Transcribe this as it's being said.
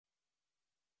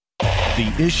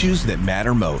The issues that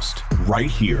matter most, right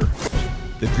here.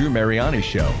 The Drew Mariani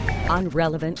Show. On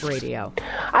Relevant Radio.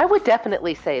 I would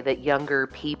definitely say that younger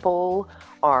people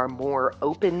are more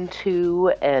open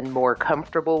to and more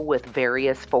comfortable with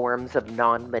various forms of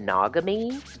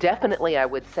non-monogamy. Definitely, I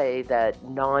would say that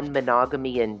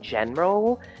non-monogamy in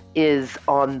general is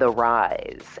on the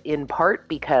rise, in part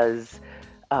because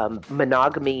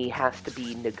monogamy has to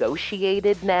be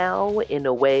negotiated now in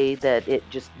a way that it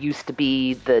just used to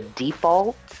be the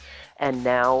default. And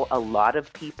now a lot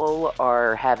of people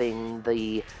are having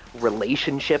the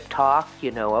relationship talk,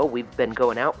 oh, we've been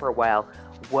going out for a while.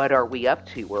 What are we up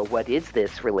to? Or what is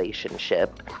this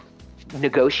relationship?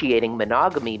 Negotiating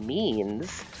monogamy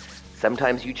means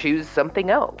sometimes you choose something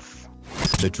else.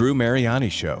 The Drew Mariani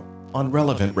Show on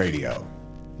Relevant Radio.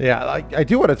 Yeah, I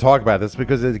do want to talk about this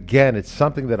because, again, it's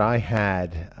something that I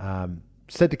had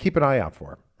said to keep an eye out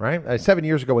for, right? 7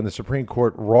 years ago when the Supreme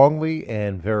Court wrongly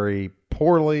and very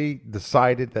poorly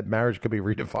decided that marriage could be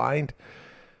redefined,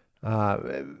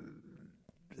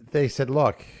 they said,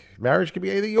 look, marriage can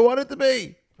be anything you want it to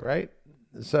be, right?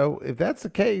 So if that's the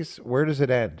case, where does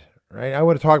it end, right? I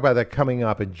want to talk about that coming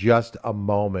up in just a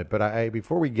moment. But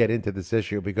before we get into this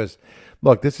issue, because,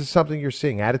 look, this is something you're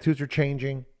seeing. Attitudes are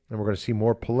changing. And we're going to see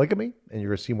more polygamy, and you're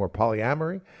going to see more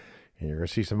polyamory, and you're going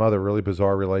to see some other really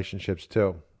bizarre relationships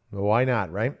too. Well, why not,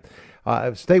 right?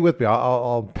 Stay with me.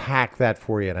 I'll unpack that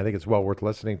for you, and I think it's well worth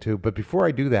listening to. But before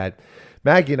I do that,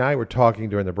 Maggie and I were talking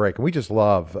during the break, and we just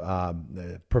love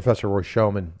Professor Roy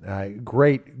Schoeman.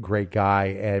 Great guy.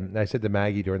 And I said to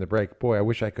Maggie during the break, boy, I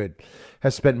wish I could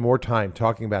have spent more time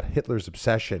talking about Hitler's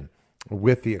obsession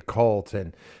with the occult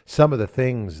and some of the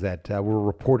things that were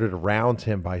reported around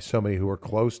him by so many who were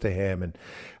close to him. And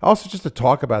also just to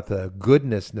talk about the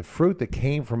goodness and the fruit that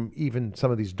came from even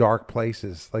some of these dark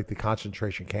places like the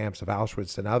concentration camps of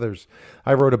Auschwitz and others.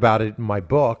 I wrote about it in my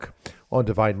book on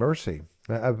Divine Mercy,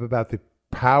 about the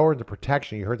power and the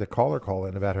protection. You heard the caller call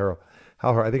in about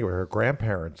how I think it was her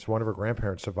grandparents, one of her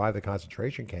grandparents survived the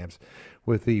concentration camps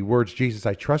with the words, Jesus,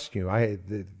 I trust you.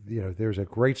 There's a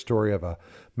great story of a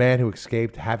man who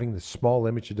escaped having the small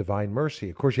image of divine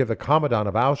mercy. Of course, you have the commandant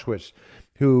of Auschwitz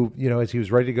who, as he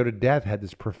was ready to go to death, had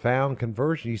this profound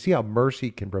conversion. You see how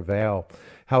mercy can prevail,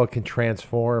 how it can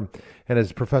transform. And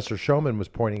as Professor Schoeman was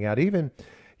pointing out, even,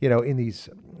 in these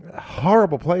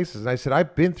horrible places, and I said,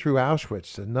 I've been through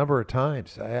Auschwitz a number of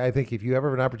times. I think if you ever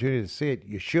have an opportunity to see it,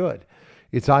 you should.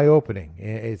 It's eye-opening.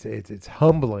 It's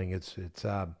humbling. It's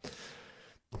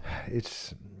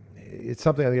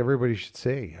something I think everybody should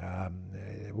see.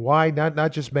 Why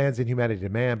not just man's inhumanity to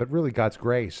man, but really God's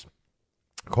grace.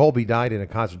 Colby died in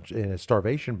a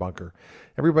starvation bunker.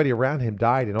 Everybody around him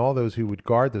died, and all those who would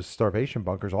guard those starvation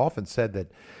bunkers often said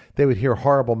that they would hear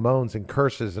horrible moans and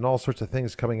curses and all sorts of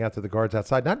things coming out to the guards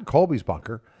outside. Not in Colby's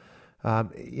bunker.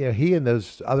 He and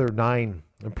those other 9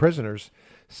 prisoners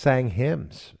sang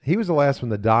hymns. He was the last one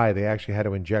to die. They actually had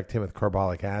to inject him with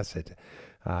carbolic acid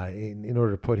in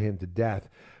order to put him to death.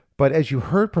 But as you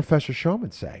heard Professor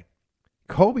Schoeman say,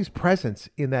 Colby's presence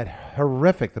in that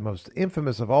horrific, the most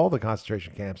infamous of all the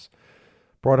concentration camps,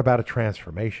 brought about a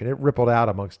transformation. It rippled out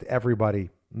amongst everybody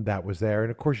that was there.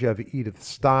 And of course, you have Edith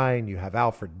Stein, you have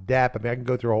Alfred Depp. I can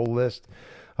go through a whole list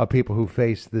of people who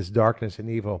faced this darkness and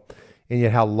evil, and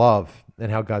yet how love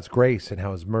and how God's grace and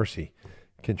how his mercy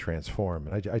can transform.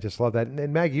 And I just love that.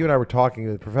 And Maggie, you and I were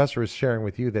talking, the professor is sharing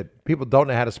with you that people don't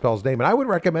know how to spell his name. And I would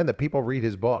recommend that people read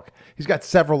his book. He's got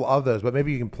several of those, but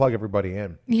maybe you can plug everybody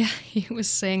in. Yeah, he was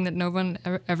saying that no one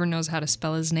ever knows how to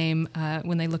spell his name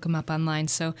when they look him up online.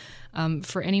 So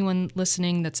for anyone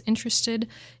listening that's interested,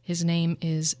 his name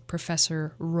is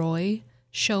Professor Roy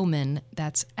Schoeman.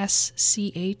 That's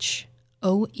Schoeman.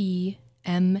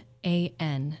 Schoeman.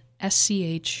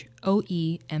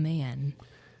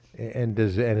 And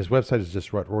his website is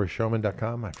just what,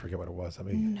 royschoeman.com? I forget what it was.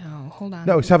 No, hold on.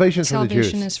 No, Salvation is from the Jews.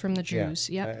 Salvation is from the Jews,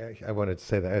 yeah. Yep. I wanted to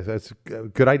say that. That's a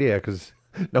good idea because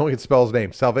no one can spell his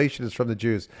name. Salvation is from the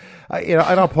Jews. I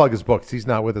don't plug his books. He's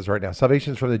not with us right now.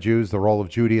 Salvation is from the Jews, The Role of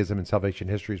Judaism in Salvation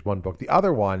History is one book. The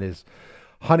other one is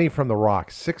Honey from the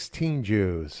Rock. 16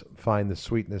 Jews find the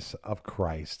sweetness of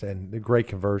Christ, and the great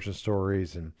conversion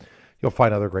stories, and you'll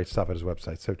find other great stuff at his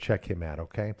website, so check him out,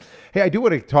 okay? Hey, I do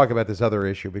want to talk about this other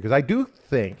issue because I really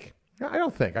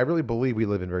believe we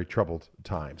live in very troubled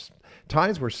times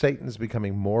where Satan's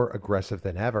becoming more aggressive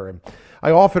than ever. And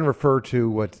I often refer to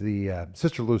what the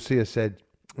Sister Lucia said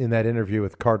in that interview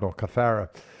with Cardinal Caffarra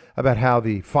about how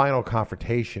the final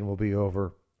confrontation will be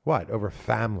over what? Over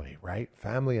family, right?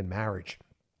 Family and marriage.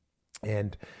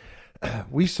 And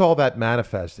we saw that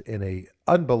manifest in a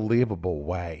unbelievable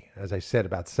way, as I said,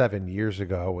 about 7 years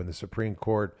ago when the Supreme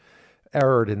Court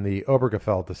erred in the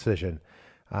Obergefell decision.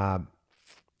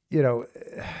 You know,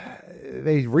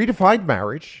 they redefined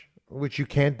marriage, which you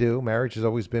can't do. Marriage has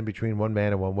always been between one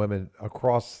man and one woman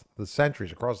across the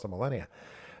centuries, across the millennia.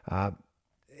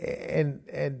 And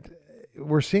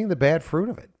we're seeing the bad fruit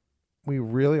of it. We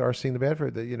really are seeing the bad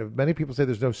fruit. You know, many people say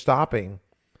there's no stopping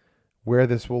where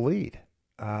this will lead.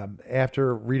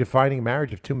 After redefining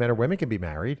marriage, if two men or women can be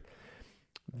married,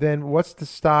 then what's to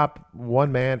stop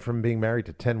one man from being married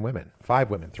to 10 women, 5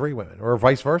 women, 3 women, or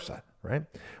vice versa, right?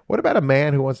 What about a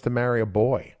man who wants to marry a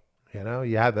boy? You know,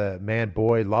 you have the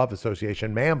Man-Boy Love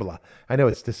Association, MAMBLA. I know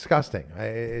it's disgusting. I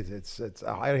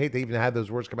hate to even have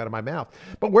those words come out of my mouth.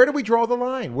 But where do we draw the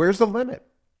line? Where's the limit?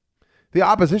 The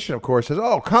opposition, of course, says,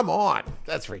 oh, come on.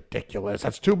 That's ridiculous.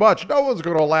 That's too much. No one's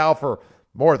going to allow for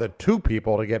more than 2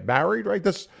 people to get married, right?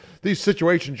 These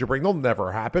situations you bring, they'll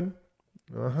never happen.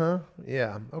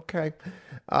 Yeah. Okay.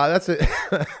 That's it.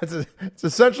 That's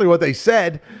essentially what they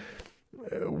said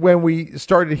when we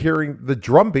started hearing the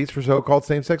drumbeats for so-called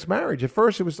same-sex marriage. At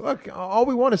first, it was, look, all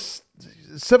we want is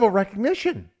civil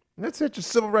recognition. That's it, just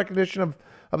civil recognition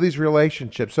of these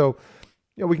relationships. So,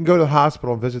 you know, we can go to the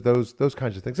hospital and visit those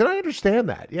kinds of things. And I understand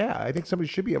that. Yeah, I think somebody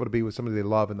should be able to be with somebody they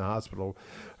love in the hospital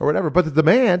or whatever. But the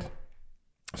demand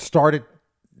started,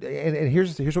 and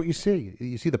here's what you see.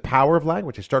 You see the power of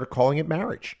language. They started calling it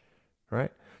marriage,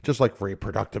 right? Just like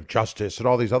reproductive justice and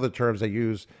all these other terms they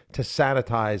use to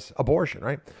sanitize abortion,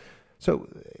 right? So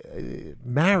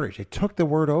marriage, they took the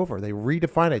word over. They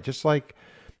redefined it, just like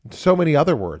so many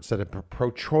other words that have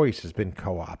pro-choice has been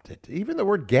co-opted. Even the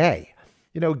word gay.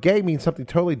 You know, gay means something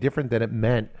totally different than it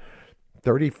meant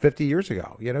 30, 50 years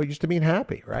ago. You know, it used to mean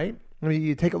happy, right? I mean,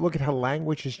 you take a look at how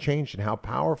language has changed and how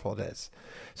powerful it is.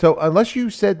 So unless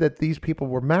you said that these people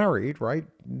were married, right,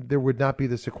 there would not be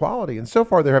this equality. And so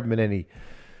far, there haven't been any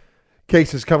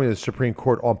cases coming to the Supreme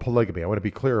Court on polygamy. I want to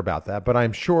be clear about that, but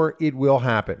I'm sure it will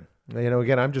happen. You know,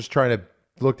 again, I'm just trying to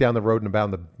look down the road and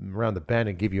around the bend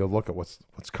and give you a look at what's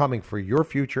coming for your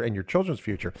future and your children's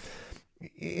future.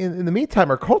 In the meantime,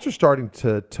 our culture's starting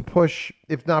to push,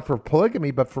 if not for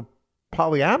polygamy, but for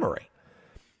polyamory.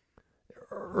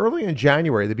 Early in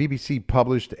January, the BBC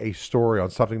published a story on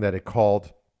something that it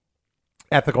called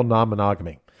ethical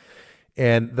non-monogamy.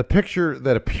 And the picture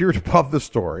that appeared above the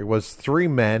story was 3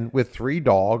 men with 3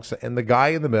 dogs, and the guy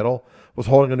in the middle was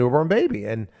holding a newborn baby.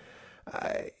 And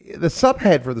the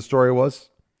subhead for the story was,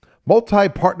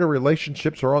 multi-partner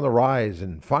relationships are on the rise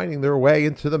and finding their way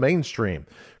into the mainstream.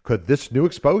 Could this new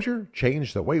exposure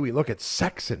change the way we look at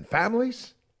sex and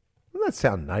families? Doesn't that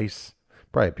sound nice?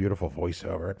 Probably a beautiful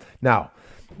voiceover. Now,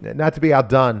 not to be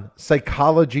outdone,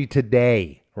 Psychology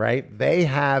Today, right? They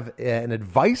have an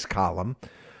advice column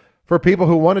for people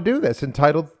who want to do this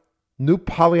entitled New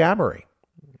Polyamory.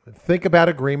 Think about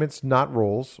agreements, not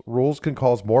rules. Rules can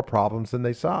cause more problems than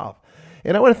they solve.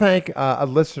 And I want to thank a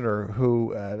listener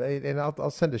who, and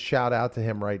I'll send a shout out to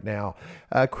him right now,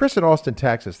 Chris in Austin,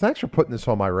 Texas. Thanks for putting this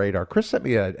on my radar. Chris sent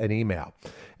me an email,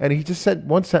 and he just said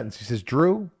one sentence. He says,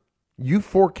 Drew, you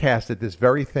forecasted this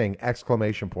very thing, !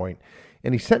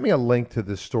 And he sent me a link to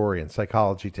this story in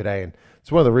Psychology Today, and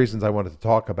it's one of the reasons I wanted to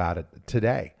talk about it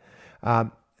today.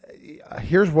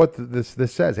 Here's what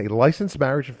this says. A licensed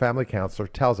marriage and family counselor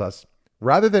tells us,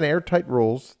 rather than airtight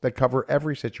rules that cover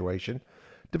every situation,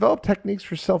 develop techniques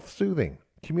for self-soothing,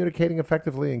 communicating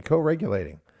effectively, and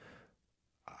co-regulating.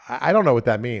 I don't know what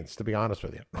that means, to be honest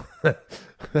with you.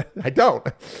 I don't.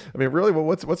 I mean, really,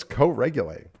 what's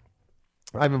co-regulating?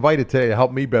 I'm invited today to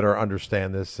help me better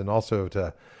understand this and also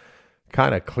to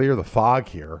kind of clear the fog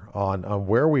here on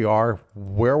where we are,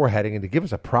 where we're heading, and to give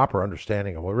us a proper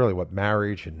understanding of what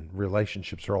marriage and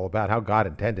relationships are all about, how God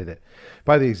intended it,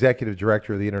 by the executive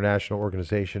director of the International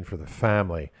Organization for the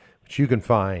Family, which you can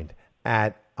find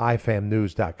at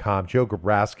ifamnews.com. Joe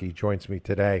Grabowski joins me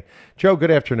today. Joe,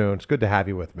 good afternoon. It's good to have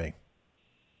you with me.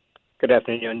 Good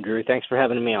afternoon, Drew. Thanks for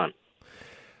having me on.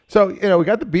 So, we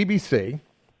got the BBC.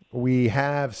 We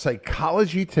have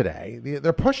Psychology Today.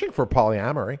 They're pushing for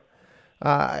polyamory.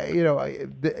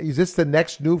 Is this the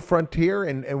next new frontier?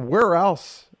 And where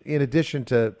else, in addition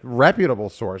to reputable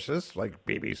sources like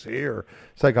BBC or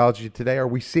Psychology Today, are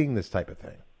we seeing this type of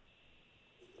thing?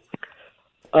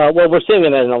 Well, we're seeing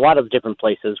it in a lot of different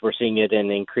places. We're seeing it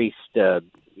in increased,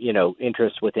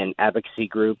 interest within advocacy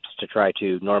groups to try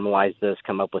to normalize this,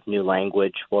 come up with new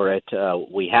language for it.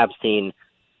 We have seen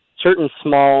certain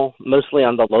small, mostly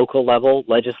on the local level,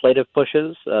 legislative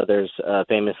pushes. There's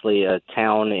famously a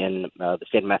town in the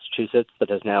state of Massachusetts that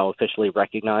has now officially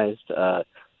recognized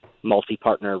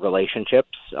multi-partner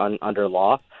relationships under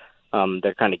law.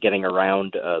 They're kind of getting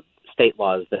around state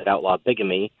laws that outlaw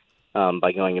bigamy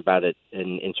by going about it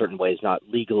in certain ways, not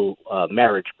legal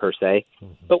marriage per se.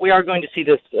 But we are going to see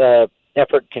this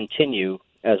effort continue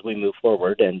as we move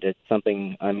forward, and it's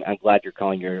something I'm glad you're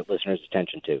calling your listeners'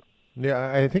 attention to.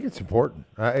 Yeah, I think it's important.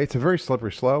 It's a very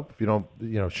slippery slope. If you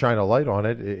don't, shine a light on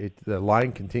it, the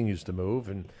line continues to move,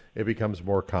 and it becomes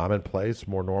more commonplace,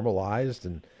 more normalized.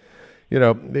 And,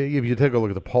 if you take a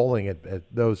look at the polling at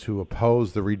those who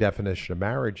oppose the redefinition of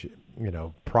marriage,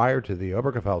 prior to the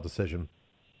Obergefell decision,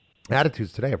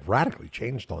 attitudes today have radically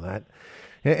changed on that.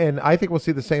 And I think we'll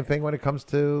see the same thing when it comes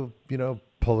to,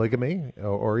 polygamy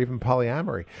or even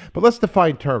polyamory. But let's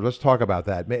define terms. Let's talk about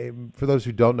that. For those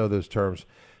who don't know those terms,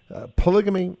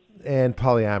 polygamy and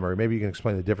polyamory, maybe you can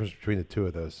explain the difference between the two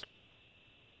of those.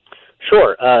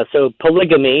 Sure. So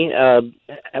polygamy,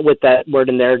 with that word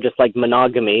in there, just like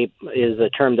monogamy, is a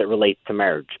term that relates to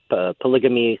marriage.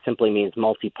 Polygamy simply means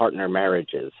multi-partner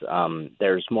marriages.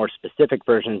 There's more specific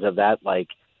versions of that, like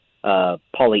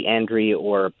polyandry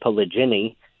or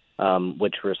polygyny,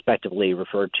 which respectively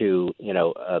refer to,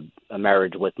 a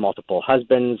marriage with multiple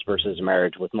husbands versus a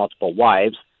marriage with multiple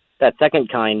wives. That second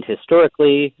kind,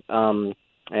 historically, and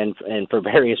for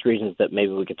various reasons that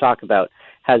maybe we could talk about,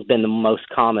 has been the most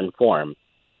common form.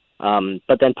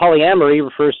 But then polyamory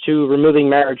refers to removing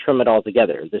marriage from it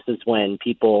altogether. This is when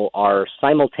people are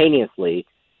simultaneously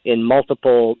in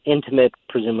multiple intimate,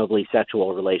 presumably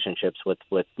sexual relationships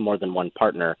with more than one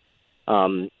partner.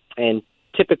 And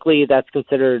typically that's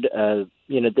considered,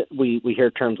 we hear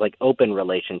terms like open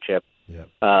relationship. Yep.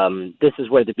 This is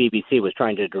where the BBC was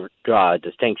trying to draw a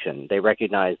distinction. They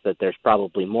recognize that there's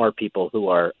probably more people who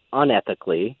are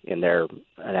unethically, in their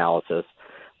analysis,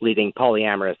 leading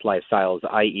polyamorous lifestyles,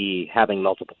 i.e. having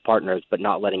multiple partners but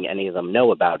not letting any of them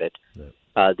know about it.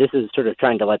 Yep. This is sort of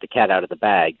trying to let the cat out of the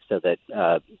bag so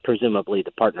that presumably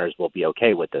the partners will be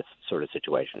okay with this sort of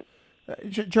situation.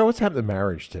 Joe, what's happened to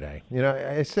marriage today?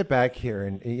 I sit back here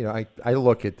and, I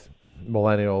look at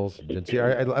millennials, Gen Z.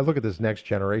 I look at this next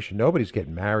generation. Nobody's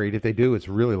getting married. If they do, it's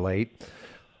really late.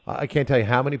 I can't tell you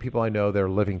how many people I know they're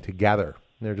living together.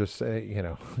 They're just,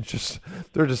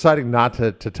 they're deciding not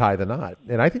to tie the knot.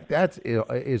 And I think that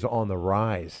is on the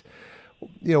rise.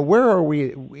 Where are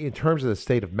we in terms of the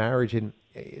state of marriage and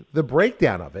the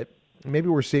breakdown of it? Maybe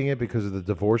we're seeing it because of the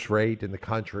divorce rate in the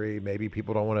country. Maybe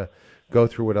people don't want to go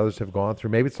through what others have gone through.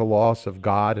 Maybe it's a loss of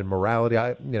God and morality.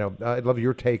 I'd love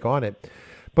your take on it.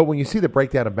 But when you see the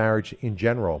breakdown of marriage in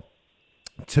general,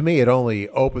 to me, it only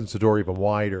opens the door even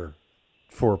wider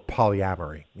for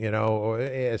polyamory,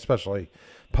 especially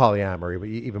polyamory, but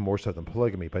even more so than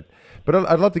polygamy. But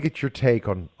I'd love to get your take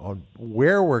on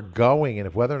where we're going and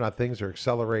if whether or not things are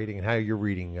accelerating and how you're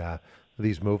reading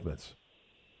these movements.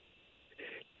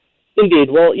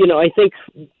 Indeed. Well, I think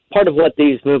part of what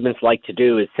these movements like to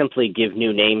do is simply give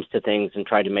new names to things and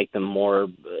try to make them more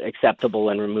acceptable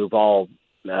and remove all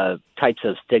types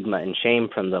of stigma and shame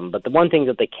from them. But the one thing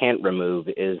that they can't remove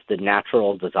is the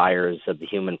natural desires of the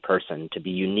human person to be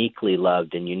uniquely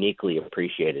loved and uniquely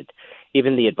appreciated.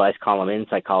 Even the advice column in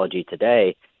Psychology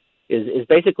Today is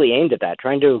basically aimed at that,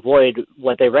 trying to avoid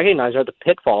what they recognize are the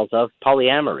pitfalls of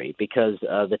polyamory, because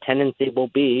the tendency will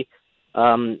be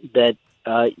that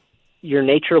your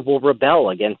nature will rebel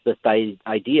against this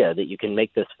idea that you can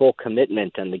make this full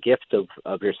commitment and the gift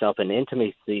of yourself and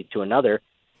intimacy to another,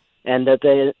 and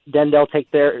that they'll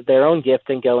take their own gift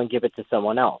and go and give it to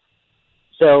someone else.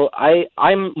 So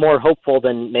I'm more hopeful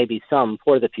than maybe some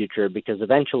for the future, because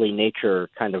eventually nature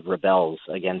kind of rebels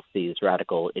against these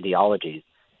radical ideologies.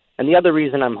 And the other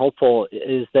reason I'm hopeful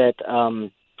is that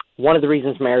one of the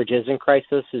reasons marriage is in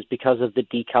crisis is because of the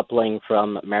decoupling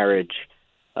from marriage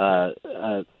of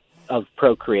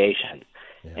procreation.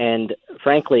 Yeah. And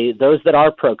frankly, those that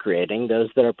are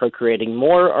procreating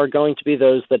more are going to be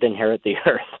those that inherit the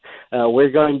earth. We're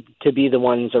going to be the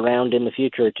ones around in the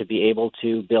future to be able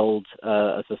to build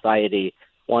a society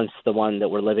once the one that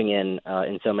we're living in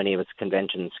so many of its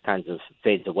conventions kind of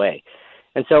fades away.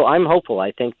 And so I'm hopeful.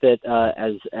 I think that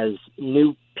as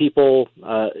new people,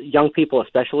 young people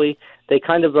especially, they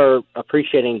kind of are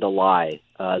appreciating the lie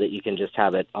that you can just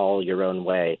have it all your own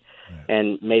way. Yeah.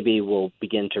 And maybe we'll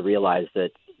begin to realize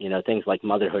that, things like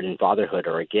motherhood and fatherhood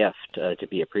are a gift to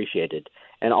be appreciated.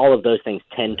 And all of those things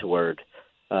tend toward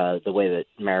the way that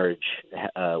marriage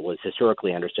was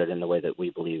historically understood and the way that we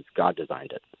believe God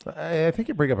designed it. I think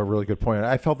you bring up a really good point.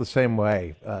 I felt the same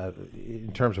way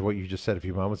in terms of what you just said a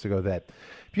few moments ago, that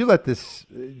if you let these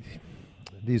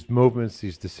movements,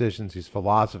 these decisions, these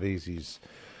philosophies, these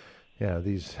I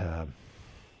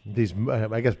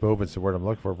guess movements, the word I'm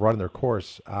looking for, run their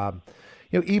course,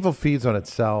 evil feeds on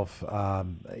itself.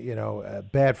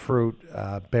 Bad fruit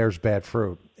bears bad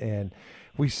fruit. And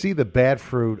we see the bad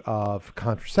fruit of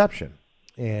contraception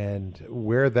and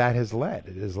where that has led.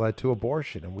 It has led to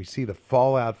abortion. And we see the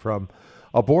fallout from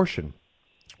abortion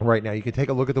right now. You can take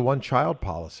a look at the one-child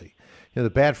policy. The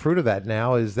bad fruit of that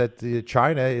now is that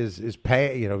China is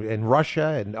paying, and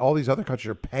Russia and all these other countries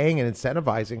are paying and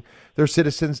incentivizing their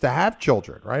citizens to have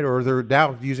children, right? Or they're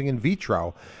now using in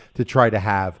vitro to try to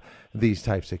have these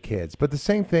types of kids. But the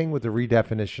same thing with the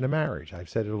redefinition of marriage. I've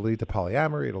said it'll lead to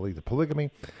polyamory, it'll lead to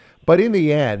polygamy. But in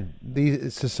the end,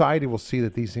 society will see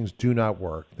that these things do not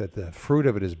work, that the fruit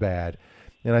of it is bad.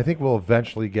 And I think we'll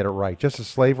eventually get it right. Just as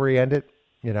slavery ended,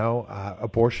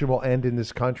 abortion will end in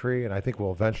this country, and I think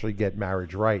we'll eventually get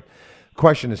marriage right. The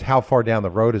question is, how far down the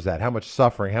road is that? How much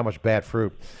suffering, how much bad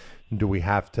fruit do we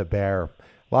have to bear?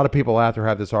 A lot of people out there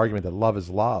have this argument that love is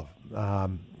love, how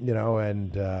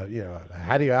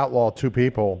do you outlaw two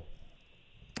people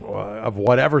of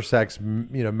whatever sex,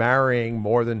 marrying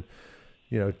more than,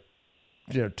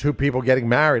 two people getting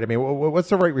married? I mean, what's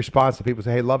the right response to people who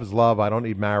say, hey, love is love, I don't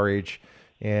need marriage,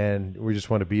 and we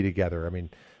just want to be together? I mean,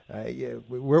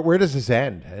 where does this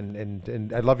end?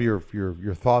 And I'd love your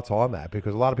thoughts on that,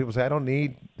 because a lot of people say, I don't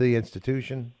need the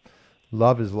institution.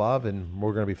 Love is love, and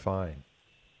we're going to be fine.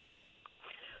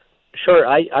 Sure.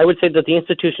 I would say that the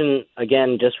institution,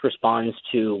 again, just responds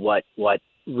to what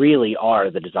really are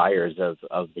the desires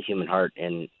of the human heart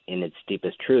in its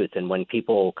deepest truth. And when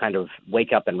people kind of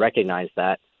wake up and recognize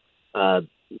that,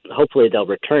 hopefully they'll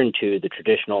return to the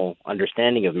traditional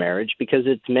understanding of marriage, because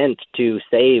it's meant to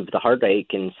save the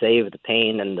heartache and save the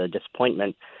pain and the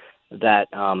disappointment that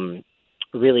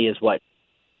really is what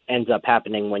ends up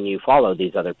happening when you follow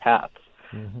these other paths.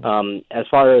 Mm-hmm. As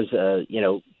far as,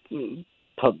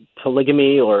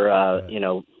 polygamy or,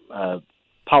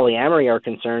 polyamory are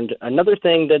concerned, another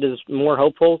thing that is more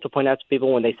hopeful to point out to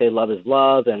people when they say love is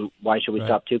love and why should we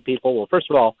stop two people? Well, first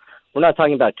of all, we're not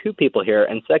talking about two people here.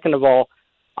 And second of all,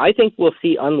 I think we'll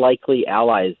see unlikely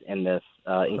allies in this,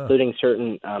 including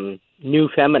certain new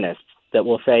feminists that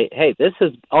will say, hey, this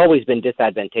has always been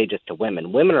disadvantageous to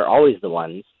women. Women are always the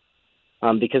ones,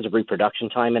 because of reproduction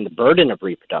time and the burden of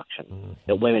reproduction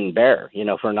that women bear,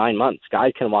 for 9 months.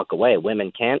 Guys can walk away,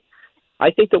 women can't. I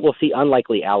think that we'll see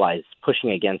unlikely allies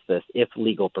pushing against this if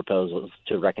legal proposals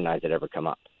to recognize it ever come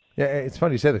up. Yeah, it's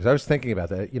funny you say that, because I was thinking about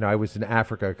that. I was in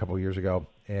Africa a couple of years ago,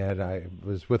 and I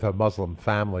was with a Muslim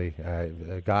family,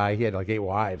 a guy, he had like 8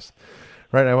 wives,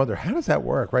 right? And I wonder, how does that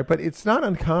work, right? But it's not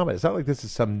uncommon. It's not like this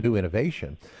is some new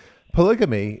innovation.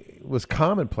 Polygamy was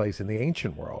commonplace in the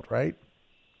ancient world, right?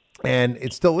 And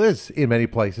it still is in many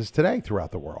places today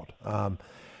throughout the world.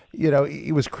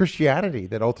 It was Christianity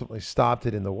that ultimately stopped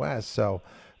it in the West. So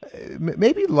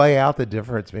maybe lay out the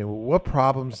difference. I mean, what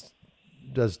problems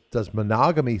does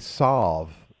monogamy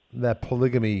solve that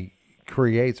polygamy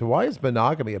creates? Why is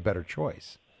monogamy a better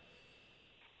choice?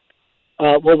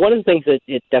 Well, one of the things that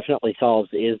it definitely solves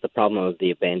is the problem of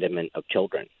the abandonment of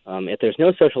children. If there's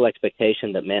no social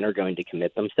expectation that men are going to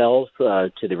commit themselves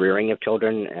to the rearing of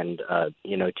children and,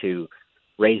 to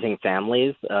raising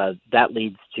families, that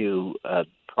leads to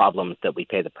problems that we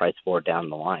pay the price for down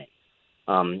the line.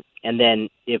 And then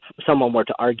if someone were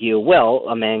to argue, well,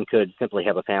 a man could simply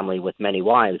have a family with many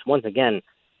wives, once again,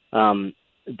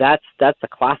 that's the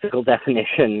classical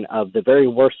definition of the very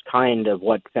worst kind of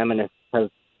what feminists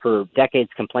have for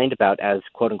decades complained about as,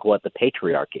 quote unquote, the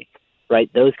patriarchy, right?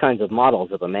 Those kinds of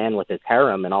models of a man with his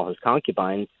harem and all his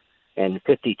concubines and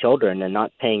 50 children and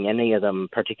not paying any of them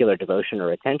particular devotion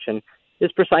or attention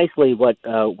is precisely what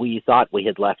we thought we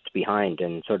had left behind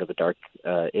in sort of a dark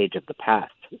age of the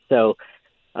past. So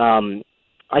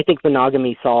I think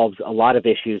monogamy solves a lot of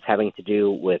issues having to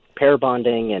do with pair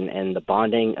bonding and the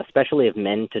bonding, especially of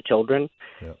men to children.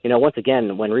 Yeah. Once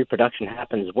again, when reproduction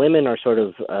happens, women are sort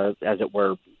of, as it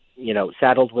were,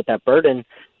 saddled with that burden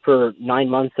for 9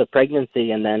 months of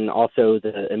pregnancy, and then also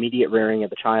the immediate rearing of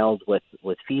the child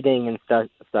with feeding and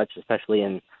such, especially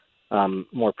in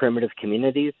more primitive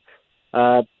communities.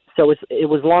 So it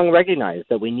was long recognized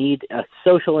that we need a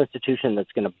social institution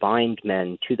that's going to bind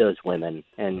men to those women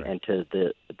and to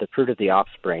the fruit of the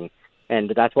offspring.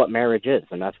 And that's what marriage is.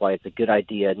 And that's why it's a good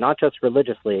idea, not just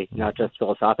religiously, not just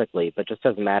philosophically, but just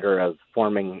as a matter of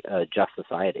forming a just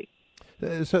society.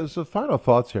 So final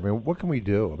thoughts here. I mean, what can we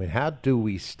do? I mean, how do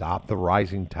we stop the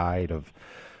rising tide of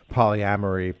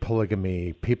polyamory,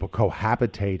 polygamy, people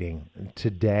cohabitating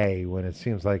today when it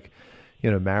seems like,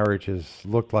 marriage has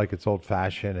looked like it's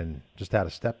old-fashioned and just out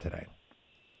of step today?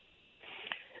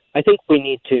 I think we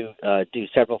need to do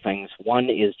several things. One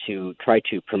is to try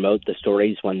to promote the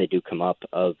stories when they do come up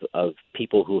of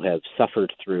people who have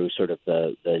suffered through sort of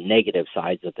the negative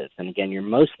sides of this. And again, you're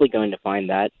mostly going to find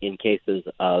that in cases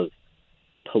of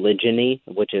polygyny,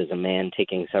 which is a man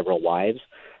taking several wives.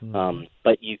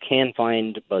 But you can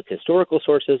find both historical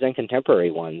sources and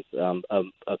contemporary ones of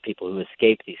people who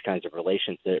escaped these kinds of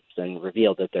relationships and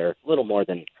revealed that they're little more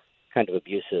than kind of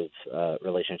abusive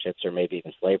relationships or maybe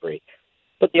even slavery.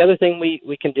 But the other thing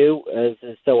we can do, as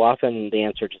is so often the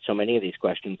answer to so many of these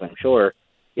questions, I'm sure,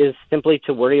 is simply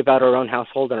to worry about our own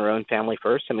household and our own family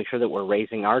first and make sure that we're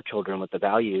raising our children with the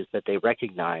values that they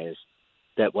recognize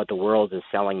that what the world is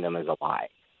selling them is a lie.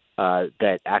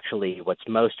 That actually what's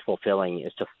most fulfilling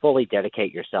is to fully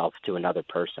dedicate yourself to another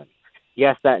person.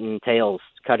 Yes, that entails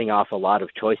cutting off a lot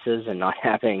of choices and not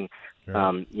having,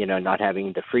 not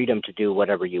having the freedom to do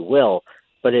whatever you will,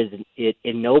 but it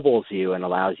ennobles you and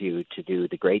allows you to do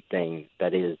the great thing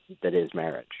that is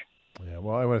marriage. Yeah,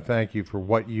 well, I want to thank you for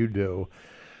what you do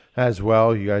as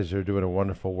well. You guys are doing a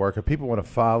wonderful work. If people want to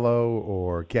follow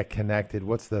or get connected,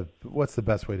 what's the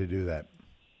best way to do that?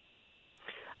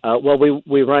 Well,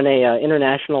 we run a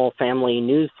international family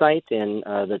news site and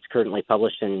that's currently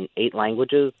published in 8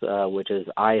 languages, which is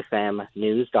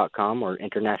ifamnews.com or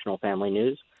International Family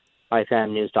News.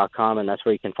 ifamnews.com, and that's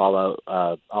where you can follow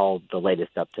all the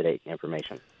latest up-to-date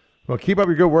information. Well, keep up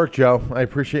your good work, Joe. I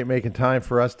appreciate making time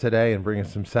for us today and bringing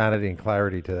some sanity and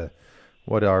clarity to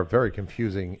what are very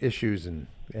confusing issues and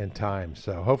times.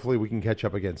 So hopefully we can catch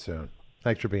up again soon.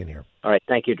 Thanks for being here. All right.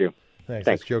 Thank you, Drew. Thanks.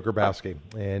 That's Joe Grabowski.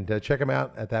 And check him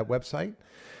out at that website.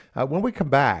 When we come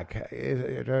back,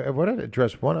 I want to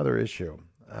address one other issue.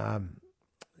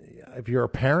 If you're a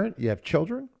parent, you have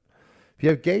children, if you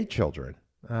have gay children,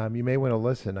 you may want to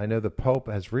listen. I know the Pope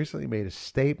has recently made a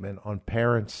statement on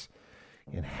parents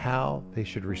and how they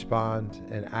should respond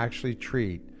and actually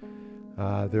treat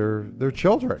their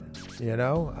children,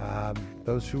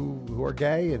 those who are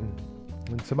gay and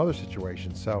in some other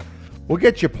situations. So we'll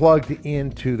get you plugged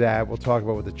into that. We'll talk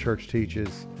about what the church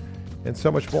teaches and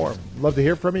so much more. Love to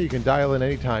hear from you. You can dial in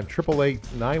anytime,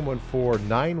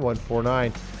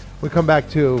 888-914-9149. We come back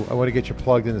to, I want to get you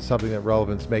plugged into something that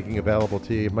Relevant's making available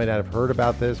to you. You might not have heard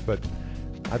about this, but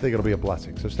I think it'll be a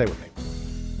blessing. So stay with me.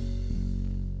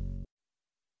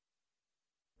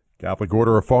 Catholic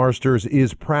Order of Foresters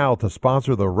is proud to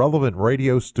sponsor the Relevant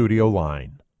Radio studio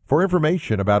line. For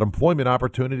information about employment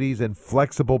opportunities and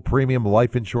flexible premium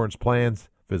life insurance plans,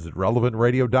 visit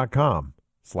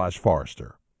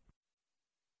relevantradio.com/Forester.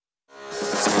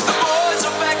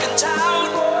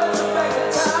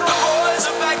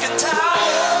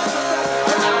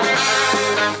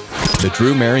 The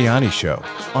Drew Mariani Show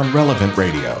on Relevant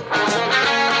Radio.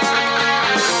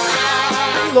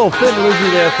 A little Thin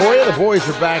Lizzy there for you. The boys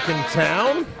are back in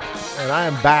town, and I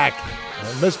am back.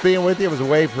 I miss being with you. I was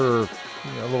away for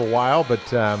a little while, but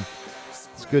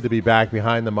it's good to be back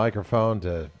behind the microphone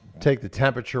to take the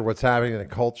temperature, what's happening in the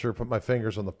culture, put my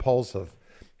fingers on the pulse of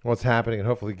what's happening, and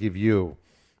hopefully give you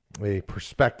a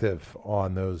perspective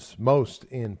on those most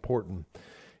important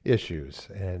issues.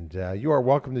 And you are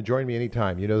welcome to join me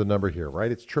anytime. You know the number here,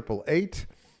 right? It's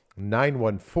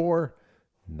 888-914-9149.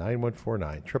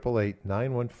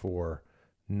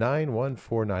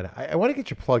 888-914-9149. I want to get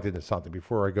you plugged into something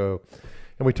before I go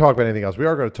and we talk about anything else. We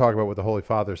are going to talk about what the Holy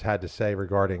Fathers had to say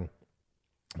regarding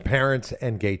parents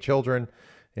and gay children.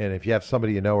 And if you have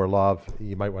somebody you know or love,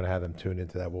 you might want to have them tune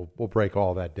into that. We'll break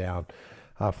all that down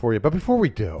for you. But before we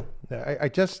do, I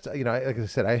just, like I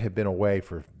said, I have been away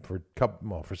for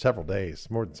several days,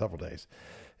 more than several days,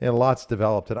 and lots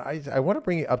developed. And I want to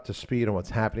bring you up to speed on what's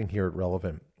happening here at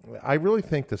Relevant. I really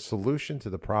think the solution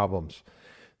to the problems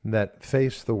that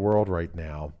face the world right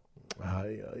now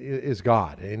is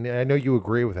God. And I know you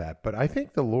agree with that, but I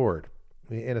think the Lord,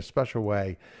 in a special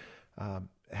way,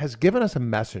 has given us a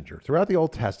messenger. Throughout the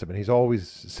Old Testament, he's always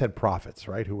sent prophets,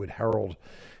 right, who would herald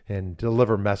and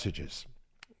deliver messages.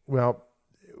 Well,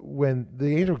 when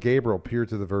the angel Gabriel appeared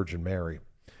to the Virgin Mary,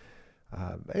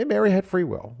 and Mary had free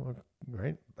will,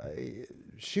 right?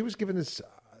 She was given this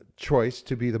choice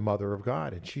to be the mother of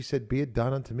God, and she said, "Be it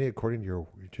done unto me according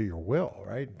to your will,"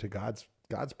 right? To God's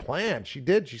plan. She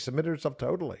did. She submitted herself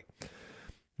totally.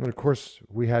 And of course,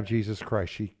 we have Jesus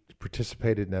Christ. She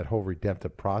participated in that whole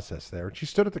redemptive process there, and she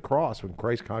stood at the cross when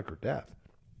Christ conquered death.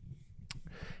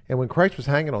 And when Christ was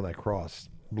hanging on that cross,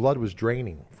 blood was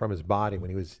draining from his body when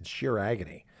he was in sheer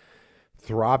agony,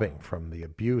 throbbing from the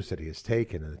abuse that he has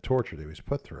taken and the torture that he was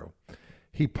put through.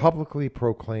 He publicly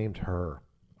proclaimed her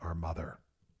our mother,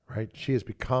 right? She has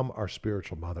become our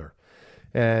spiritual mother.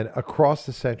 And across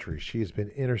the centuries, she has been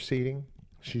interceding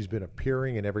She's been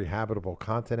appearing in every habitable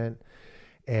continent,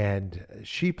 and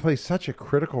she plays such a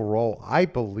critical role, I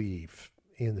believe,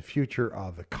 in the future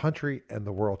of the country and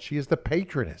the world. She is the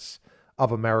patroness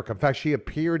of America. In fact, she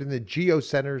appeared in the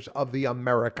geocenters of the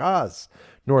Americas,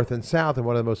 North and South, in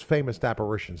one of the most famous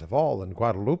apparitions of all in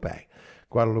Guadalupe,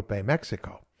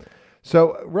 Mexico.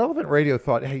 So Relevant Radio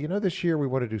thought, hey, this year we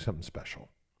want to do something special.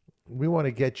 We want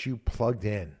to get you plugged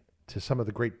in to some of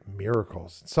the great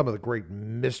miracles, some of the great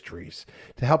mysteries,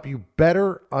 to help you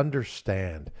better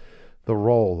understand the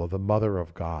role of the Mother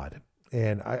of God.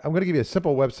 And I'm going to give you a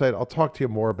simple website. I'll talk to you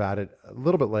more about it a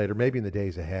little bit later, maybe in the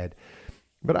days ahead.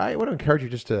 But I want to encourage you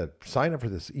just to sign up for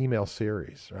this email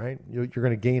series, right? You're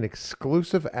going to gain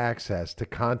exclusive access to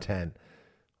content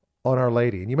on Our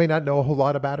Lady. And you may not know a whole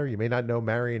lot about her. You may not know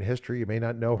Marian history. You may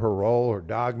not know her role or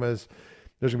dogmas.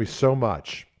 There's going to be so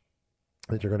much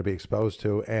that you're going to be exposed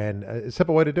to. And a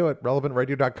simple way to do it,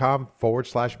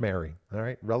 relevantradio.com/Mary. All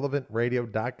right,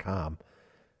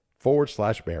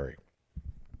 relevantradio.com/Mary.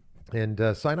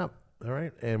 And sign up, all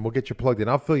right? And we'll get you plugged in.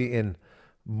 I'll fill you in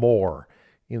more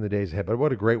in the days ahead. But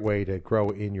what a great way to grow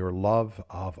in your love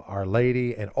of Our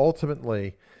Lady and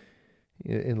ultimately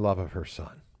in love of her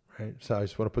Son, right? So I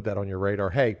just want to put that on your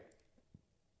radar. Hey,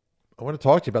 I want to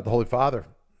talk to you about the Holy Father.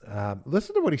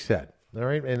 Listen to what he said, all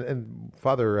right? And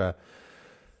Father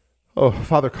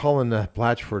Colin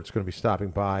Blatchford is going to be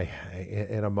stopping by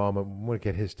in a moment. I want to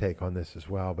get his take on this as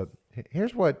well. But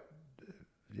here's what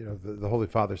the Holy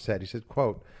Father said. He said,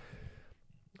 quote,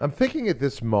 "I'm thinking at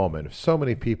this moment of so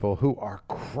many people who are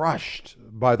crushed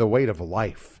by the weight of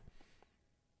life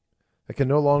that can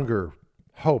no longer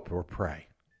hope or pray.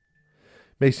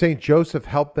 May St. Joseph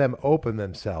help them open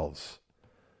themselves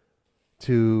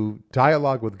to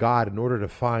dialogue with God in order to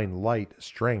find light,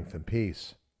 strength, and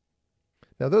peace."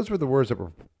 Now, those were the words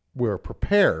that were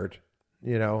prepared,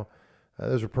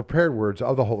 those were prepared words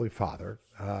of the Holy Father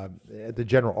at the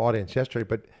general audience yesterday,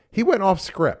 but he went off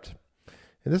script.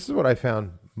 And this is what I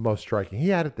found most striking.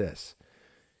 He added this.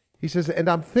 He says, "And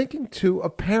I'm thinking too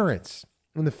of parents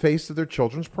in the face of their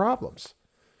children's problems.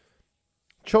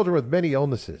 Children with many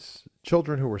illnesses,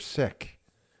 children who are sick,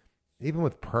 even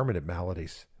with permanent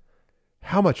maladies.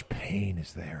 How much pain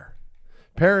is there?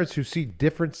 Parents who see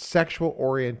different sexual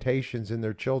orientations in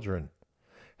their children.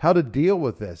 How to deal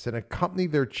with this and accompany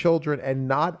their children and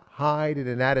not hide in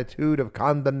an attitude of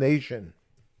condemnation."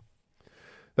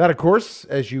 That, of course,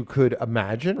 as you could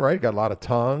imagine, right, got a lot of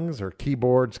tongues or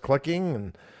keyboards clicking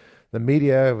and the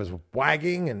media was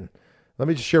wagging. And let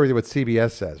me just share with you what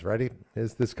CBS says. Ready?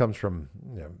 This comes from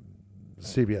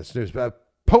CBS News.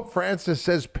 Pope Francis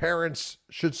says parents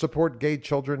should support gay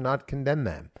children, not condemn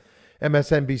them.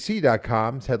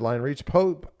 MSNBC.com's headline reads,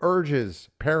 "Pope urges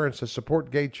parents to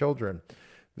support gay children."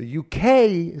 The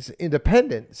UK's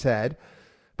Independent said,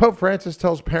 "Pope Francis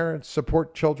tells parents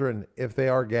support children if they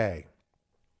are gay."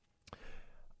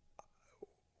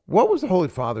 What was the Holy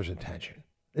Father's intention?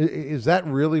 Is that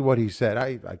really what he said?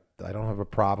 I don't have a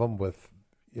problem with,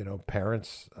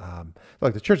 parents.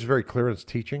 Look, the church is very clear in its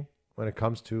teaching when it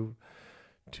comes to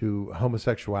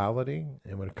homosexuality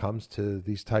and when it comes to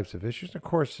these types of issues. Of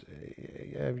course,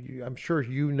 I'm sure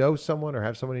you know someone or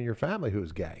have someone in your family who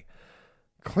is gay.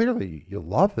 Clearly, you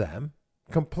love them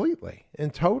completely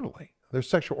and totally. Their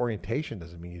sexual orientation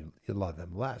doesn't mean you love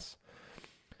them less.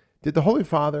 Did the Holy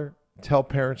Father tell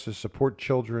parents to support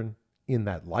children in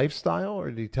that lifestyle, or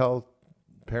did he tell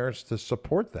parents to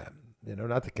support them,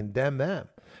 not to condemn them?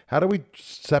 How do we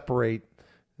separate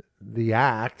the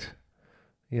act,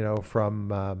 from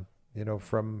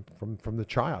the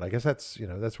child? I guess that's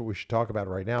what we should talk about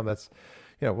right now. That's,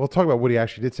 we'll talk about what he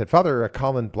actually did say. Father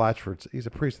Colin Blatchford, he's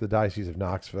a priest of the Diocese of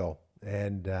Knoxville,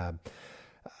 and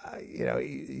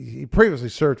he previously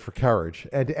served for Courage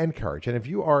and to End Courage. And if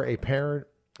you are a parent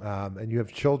and you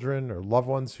have children or loved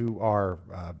ones who are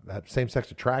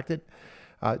same-sex attracted,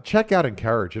 check out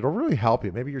Encourage. It'll really help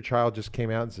you. Maybe your child just came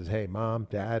out and says, "Hey, Mom,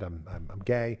 Dad, I'm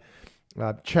gay."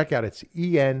 Check out, it's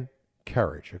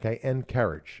Encourage, okay?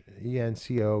 Encourage,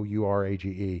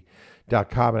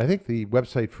 ENCOURAGE.com. And I think the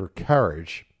website for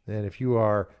Courage, and if you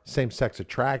are same-sex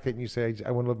attracted and you say, "I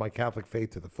want to live my Catholic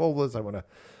faith to the fullest, I want to,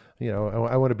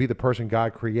 I want to be the person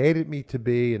God created me to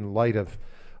be in light of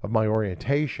my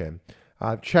orientation,"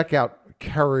 check out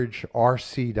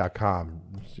CourageRC.com.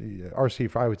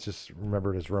 RC, I would just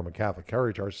remember it as Roman Catholic.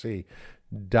 CourageRC.org.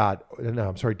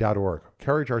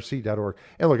 CourageRC.org.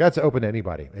 And look, that's open to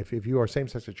anybody. If you are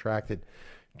same-sex attracted,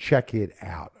 check it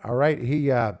out. All right.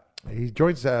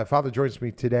 Father joins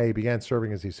me today. He began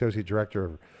serving as the Associate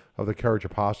Director of the Courage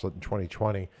Apostolate in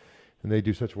 2020. And they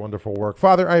do such wonderful work.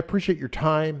 Father, I appreciate your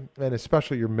time and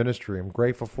especially your ministry. I'm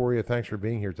grateful for you. Thanks for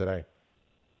being here today.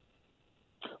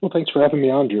 Well, thanks for having me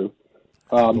on, Drew.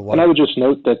 And I would just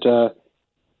note that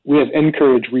we have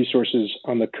Encourage resources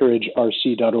on the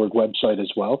couragerc.org website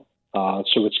as well.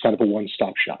 So it's kind of a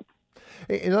one-stop shop.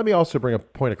 And let me also bring a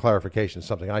point of clarification,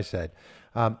 something I said.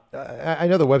 I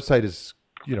know the website is,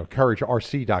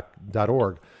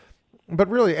 couragerc.org, but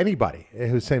really anybody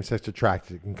who's same-sex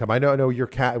attracted can come. I know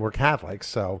we're Catholics,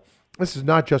 so this is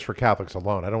not just for Catholics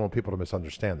alone. I don't want people to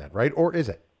misunderstand that, right? Or is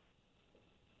it?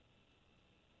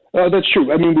 That's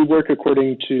true. I mean, we work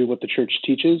according to what the church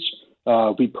teaches.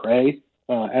 We pray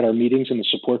at our meetings in the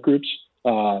support groups.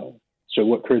 So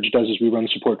what Courage does is we run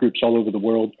support groups all over the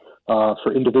world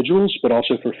for individuals, but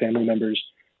also for family members.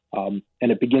 And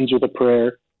it begins with a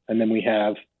prayer, and then we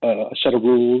have a set of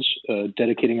rules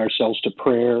dedicating ourselves to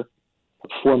prayer,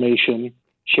 formation,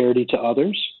 charity to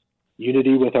others,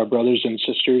 unity with our brothers and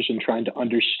sisters, and trying to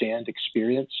understand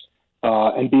experience,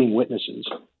 and being witnesses.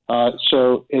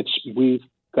 So we've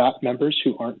got members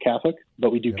who aren't Catholic, but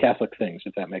we do Catholic things,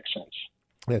 if that makes sense.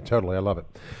 Yeah, totally. I love it.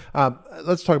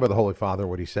 Let's talk about the Holy Father,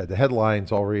 what he said. The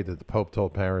headlines all read that the Pope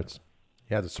told parents,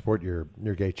 you have to support your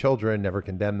gay children, never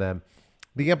condemn them.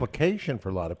 The implication for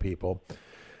a lot of people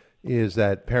is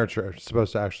that parents are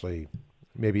supposed to actually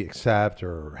maybe accept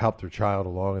or help their child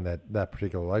along in that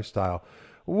particular lifestyle.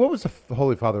 What was the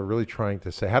Holy Father really trying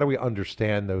to say? How do we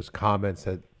understand those comments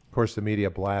that, of course, the media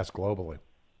blasts globally?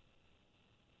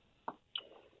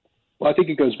 Well, I think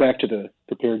it goes back to the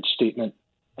prepared statement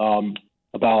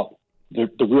about the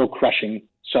real crushing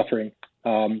suffering.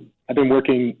 I've been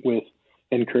working with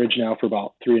Encourage now for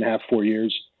about 3.5, 4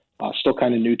 years, still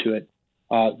kind of new to it.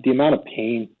 The amount of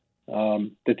pain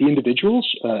that the individuals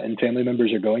and family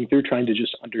members are going through, trying to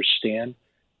just understand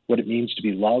what it means to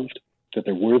be loved, that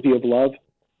they're worthy of love,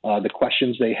 the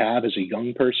questions they have as a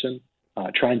young person,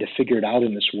 trying to figure it out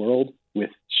in this world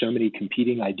with so many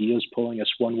competing ideas pulling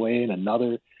us one way and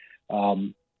another,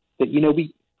 that,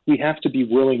 we have to be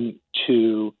willing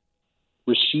to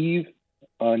receive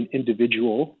an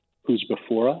individual who's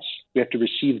before us. We have to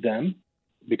receive them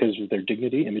because of their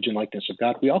dignity, image and likeness of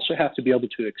God. We also have to be able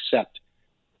to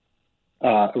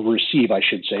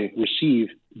receive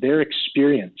their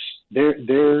experience,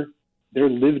 their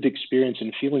lived experience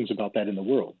and feelings about that in the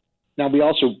world. Now, we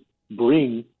also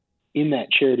bring in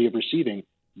that charity of receiving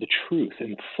the truth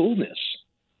and fullness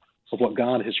of what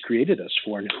God has created us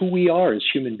for and who we are as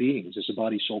human beings, as a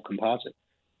body-soul composite.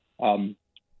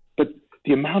 But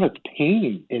the amount of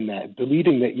pain in that,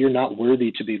 believing that you're not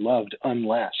worthy to be loved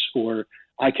unless, or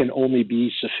I can only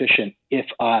be sufficient if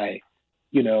I,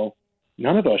 none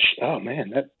of us, none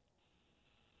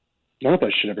of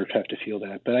us should ever have to feel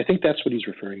that. But I think that's what he's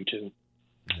referring to.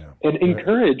 Yeah. And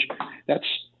Encourage, that's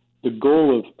the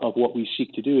goal of what we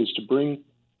seek to do, is to bring,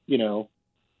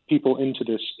 people into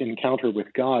this encounter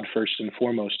with God first and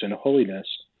foremost in holiness,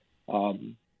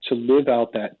 to live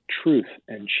out that truth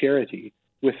and charity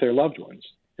with their loved ones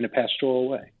in a pastoral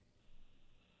way.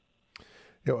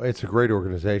 It's a great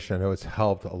organization. I know it's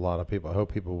helped a lot of people. I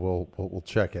hope people will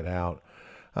check it out.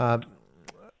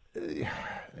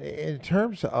 In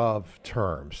terms of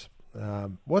terms,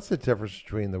 what's the difference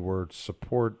between the word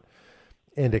support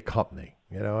and accompany?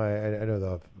 I know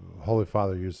the Holy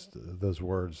Father used those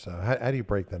words. How do you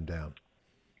break them down?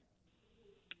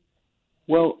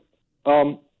 Well,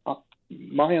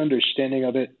 my understanding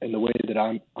of it and the way that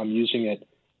I'm using it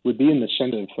would be in the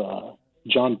sense of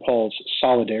John Paul's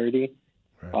solidarity.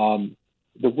 Right.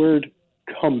 The word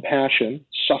compassion,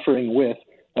 suffering with,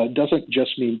 doesn't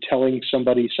just mean telling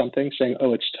somebody something, saying,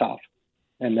 oh, it's tough,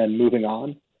 and then moving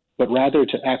on, but rather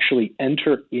to actually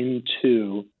enter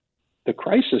into the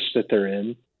crisis that they're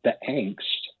in, the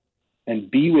angst, and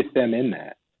be with them in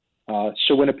that.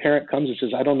 So when a parent comes and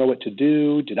says, I don't know what to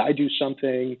do, did I do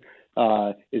something?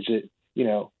 Is it,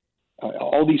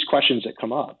 all these questions that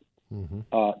come up,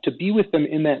 to be with them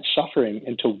in that suffering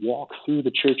and to walk through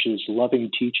the church's loving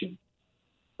teaching,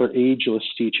 her ageless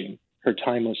teaching, her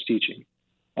timeless teaching,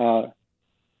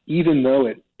 even though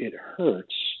it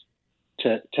hurts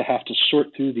to have to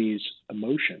sort through these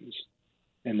emotions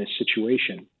and this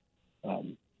situation.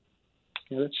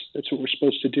 That's what we're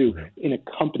supposed to do. In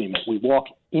accompaniment, we walk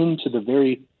into the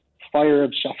very fire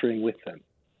of suffering with them,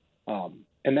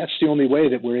 and that's the only way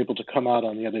that we're able to come out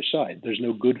on the other side. There's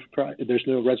no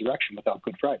resurrection without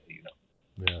Good Friday.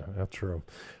 Yeah, that's true.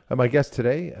 My guest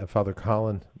today, Father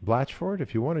Colin Blatchford.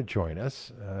 If you want to join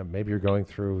us, maybe you're going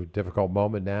through a difficult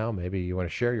moment now. Maybe you want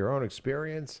to share your own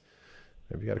experience.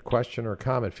 Maybe you got a question or a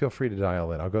comment. Feel free to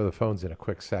dial in. I'll go to the phones in a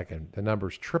quick second. The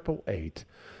number's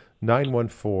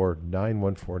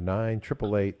 888-914-9149,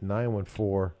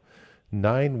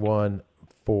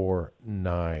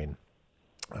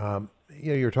 888-914-9149.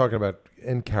 you're talking about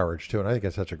encourage too, and I think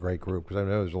that's such a great group because I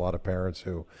know there's a lot of parents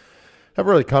who have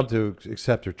really come to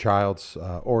accept their child's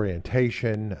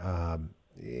orientation,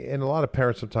 and a lot of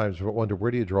parents sometimes wonder,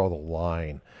 where do you draw the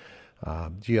line?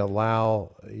 Do you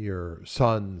allow your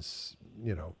son's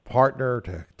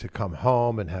partner to come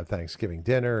home and have Thanksgiving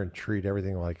dinner and treat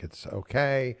everything like it's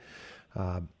okay?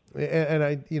 Or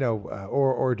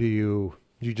do you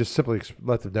just simply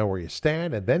let them know where you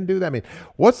stand and then do that? I mean,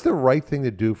 what's the right thing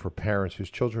to do for parents whose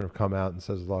children have come out and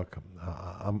says, look,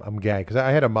 I'm gay? Because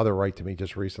I had a mother write to me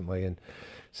just recently and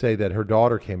say that her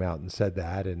daughter came out and said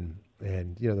that. And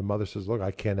the mother says, look,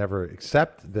 I can't ever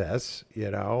accept this,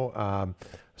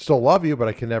 still love you, but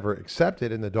I can never accept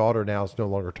it. And the daughter now is no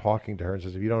longer talking to her and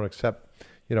says, if you don't accept,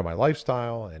 my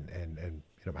lifestyle and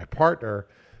my partner,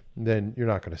 then you're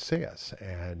not going to see us.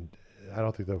 And I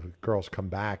don't think the girls come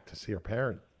back to see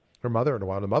her mother in a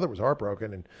while. The mother was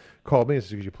heartbroken and called me and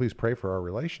said, could you please pray for our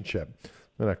relationship?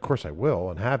 And of course I will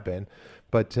and have been.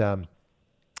 But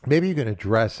maybe you can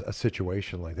address a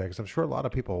situation like that, because I'm sure a lot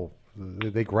of people,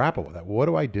 they grapple with that. What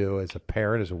do I do as a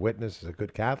parent, as a witness, as a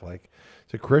good Catholic,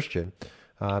 as a Christian?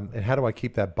 And how do I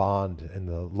keep that bond and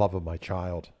the love of my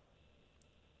child?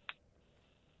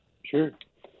 Sure.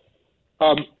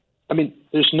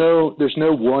 There's no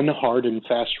one hard and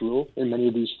fast rule in many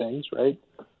of these things, right?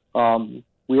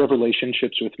 We have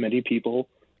relationships with many people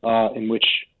in which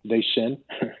they sin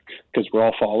because we're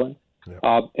all fallen.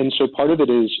 Yeah. And so part of it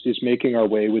is making our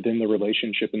way within the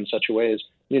relationship in such a way as,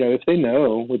 if they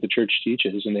know what the church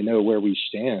teaches and they know where we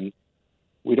stand,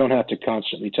 we don't have to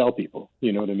constantly tell people,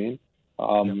 you know what I mean?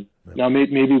 Now,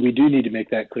 maybe we do need to make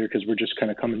that clear because we're just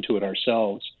kind of coming to it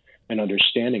ourselves and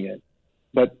understanding it.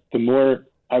 But the more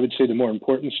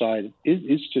important side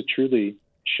is to truly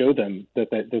show them that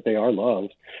they are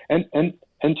loved, and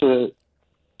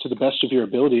to the best of your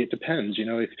ability. It depends.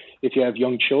 If you have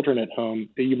young children at home,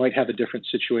 you might have a different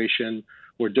situation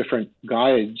or different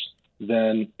guides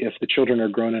than if the children are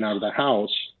grown and out of the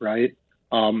house, right?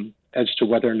 As to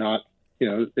whether or not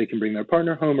they can bring their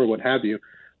partner home or what have you.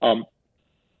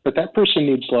 But that person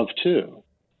needs love too.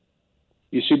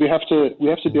 You see, we have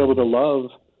to be able to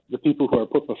love the people who are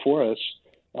put before us,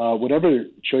 whatever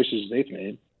choices they've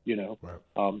made,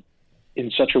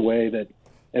 in such a way that,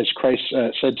 as Christ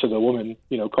said to the woman,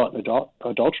 caught in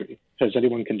adultery, has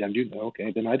anyone condemned you? No,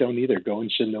 okay, then I don't either. Go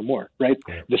and sin no more, right?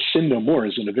 The sin no more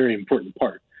is a very important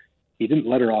part. He didn't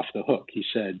let her off the hook. He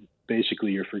said,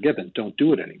 basically, you're forgiven. Don't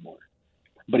do it anymore.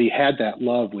 But he had that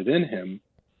love within him,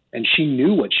 and she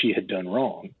knew what she had done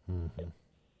wrong,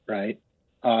 right?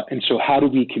 And so how do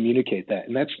we communicate that?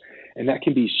 And that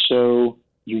can be so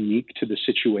unique to the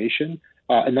situation.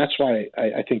 And that's why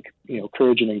I think,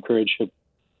 courage and encourage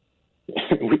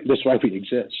that's why we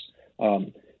exist,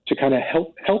 to kind of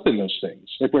help in those things.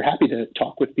 Like, we're happy to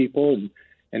talk with people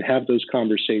and have those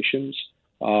conversations,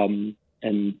 and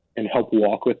help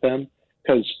walk with them,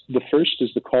 because the first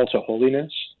is the call to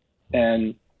holiness.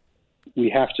 And we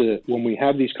have to, when we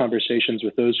have these conversations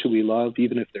with those who we love,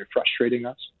 even if they're frustrating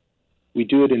us, we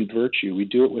do it in virtue. We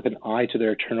do it with an eye to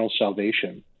their eternal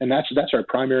salvation. And that's our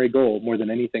primary goal more than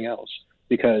anything else,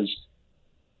 because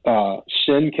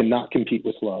sin cannot compete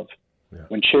with love. Yeah.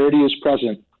 When charity is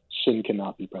present, sin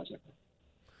cannot be present.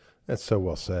 That's so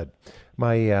well said.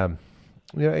 And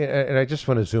I just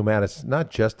want to zoom out. It's not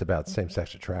just about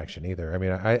same-sex attraction either. I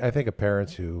mean, I think of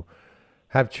parents who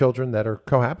have children that are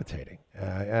cohabitating.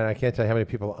 And I can't tell you how many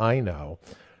people I know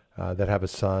that have a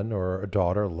son or a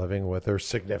daughter living with their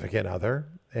significant other.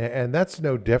 And that's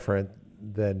no different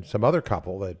than some other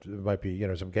couple that might be,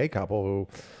 some gay couple who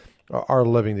are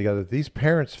living together. These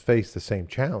parents face the same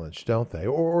challenge, don't they?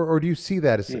 Or do you see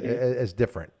that as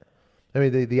different? I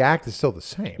mean, the act is still the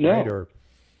same, right? Or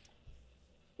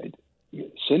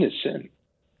sin is sin,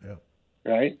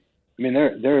 right? I mean,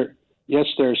 there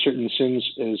are certain sins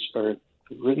as are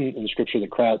written in Scripture that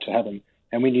cry out to heaven,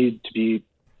 and we need to be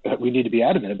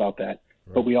adamant about that.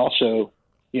 Right. But we also,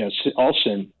 all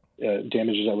sin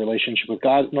damages our relationship with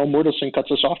God, and all mortal sin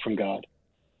cuts us off from God.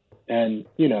 And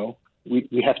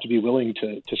we have to be willing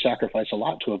to sacrifice a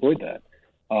lot to avoid that.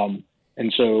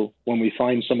 And so when we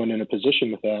find someone in a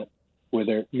position with that, where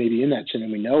they're maybe in that sin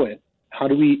and we know it,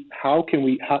 what are we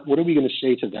going to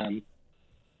say to them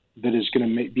that is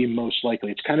going to be most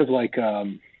likely? It's kind of like,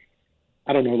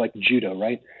 like judo,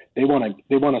 right? They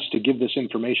want us to give this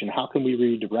information. How can we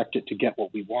redirect it to get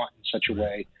what we want in such a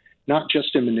way, not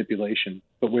just in manipulation,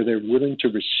 but where they're willing to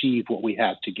receive what we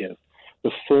have to give,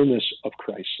 the fullness of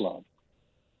Christ's love.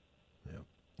 Yeah.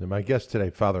 And my guest today,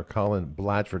 Father Colin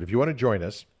Blatchford. If you want to join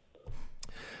us,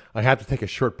 I have to take a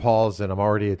short pause, and I'm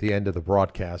already at the end of the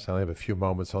broadcast. I only have a few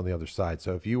moments on the other side.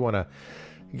 So if you want to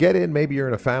get in. Maybe you're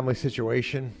in a family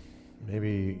situation.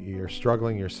 Maybe you're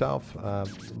struggling yourself.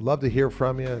 Love to hear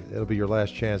from you. It'll be your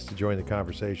last chance to join the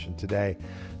conversation today.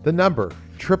 The number,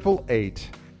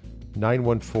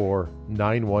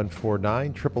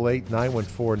 888-914-9149,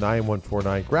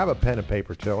 888-914-9149. Grab a pen and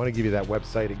paper, too. I want to give you that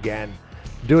website again.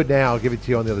 Do it now. I'll give it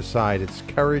to you on the other side. It's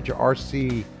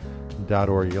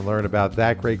couragerc.org. You'll learn about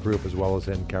that great group as well as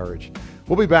Encourage.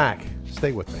 We'll be back.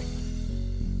 Stay with me.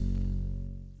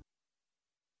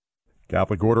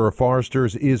 Catholic Order of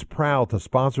Foresters is proud to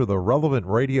sponsor the Relevant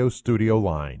Radio studio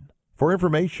line. For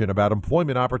information about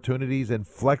employment opportunities and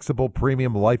flexible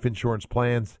premium life insurance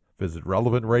plans, visit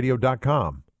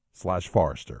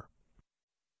relevantradio.com/Forester.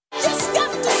 Just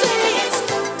got to say it's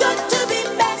good to be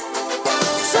back.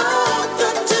 So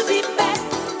good to be back.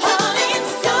 Honey,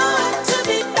 it's good to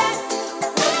be back.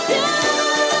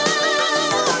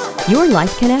 Yeah. Your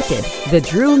Life Connected, The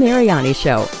Drew Mariani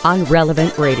Show on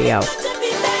Relevant Radio.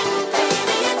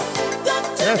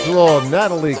 That's a little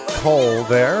Natalie Cole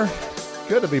there.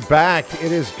 Good to be back.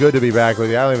 It is good to be back with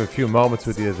you. I only have a few moments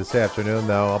with you this afternoon,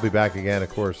 though. I'll be back again, of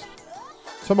course,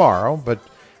 tomorrow. But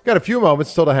got a few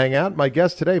moments still to hang out. My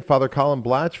guest today, Father Colin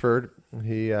Blatchford.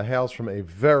 He hails from a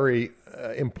very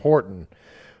important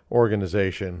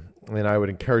organization, and I would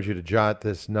encourage you to jot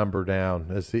this number down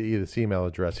as this email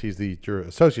address. He's the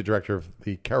Associate Director of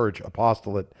the Courage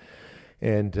Apostolate,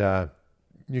 and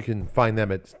you can find them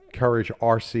at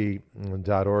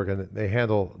couragerc.org, and they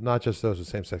handle not just those with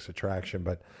same-sex attraction,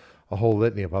 but a whole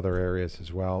litany of other areas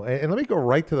as well. And let me go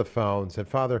right to the phones. And,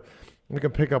 Father, we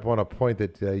can pick up on a point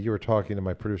that you were talking to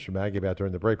my producer, Maggie, about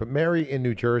during the break. But Mary in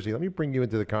New Jersey, let me bring you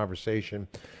into the conversation.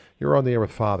 You're on the air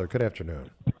with Father. Good afternoon.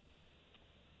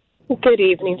 Good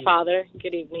evening, Father.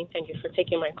 Good evening. Thank you for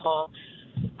taking my call.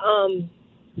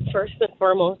 First and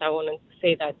foremost, I want to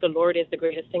say that the Lord is the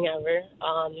greatest thing ever.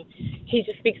 He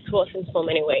just speaks to us in so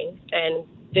many ways, and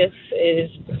this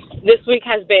week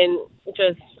has been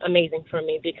just amazing for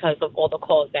me because of all the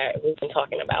calls that we've been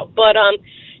talking about. But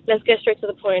let's get straight to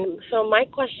the point. So my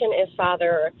question is,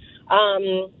 Father,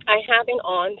 I have an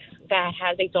aunt that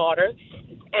has a daughter,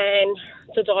 and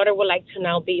the daughter would like to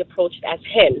now be approached as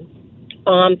him.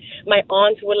 My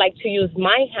aunt would like to use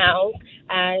my house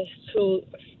as to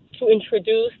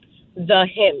introduce the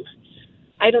him.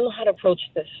 I don't know how to approach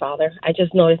this, Father. I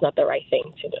just know it's not the right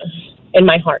thing to do in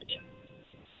my heart.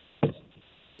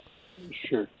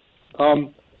 Sure.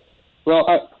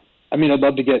 Well, I mean, I'd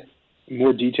love to get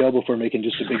more detail before making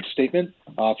just a big statement.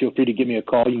 Feel free to give me a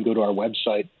call. You can go to our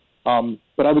website.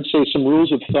 But I would say some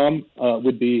rules of thumb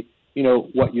would be,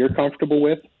 what you're comfortable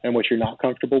with and what you're not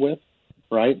comfortable with,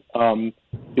 right?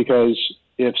 Because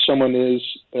if someone is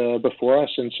before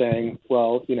us and saying,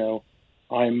 well,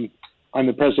 I'm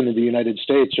the president of the United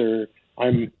States, or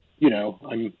I'm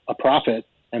a prophet,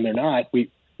 and they're not,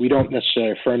 we don't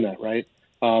necessarily affirm that, right?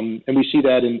 And we see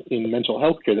that in mental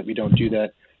health care, that we don't do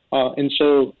that. And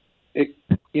so,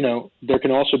 there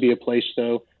can also be a place,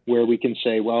 though, where we can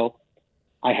say, well,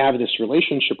 I have this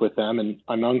relationship with them, and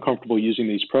I'm uncomfortable using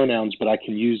these pronouns, but I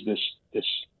can use this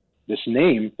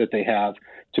name that they have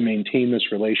to maintain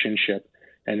this relationship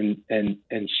and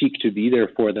seek to be there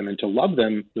for them and to love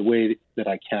them the way that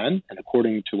I can and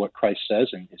according to what Christ says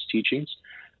in his teachings.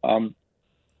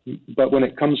 But when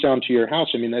it comes down to your house,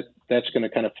 I mean, that's going to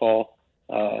kind of fall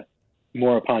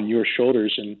more upon your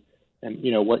shoulders and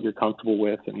what you're comfortable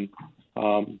with and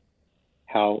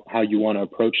how you want to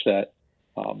approach that.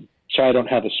 So I don't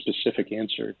have a specific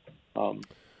answer,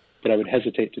 but I would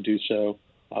hesitate to do so.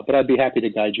 But I'd be happy to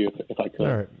guide you if I could,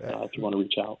 right. If you want to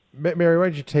reach out. Mary, why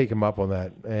don't you take him up on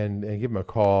that and give him a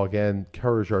call? Again,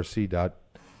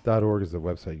 couragerc.org is the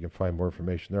website. You can find more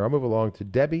information there. I'll move along to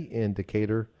Debbie in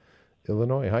Decatur,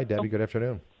 Illinois. Hi, Debbie. Good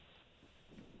afternoon.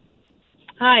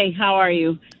 Hi, how are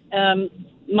you?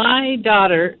 My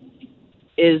daughter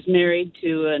is married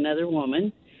to another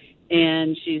woman,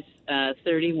 and she's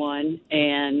 31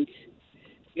 and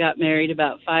got married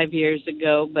about 5 years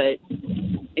ago, but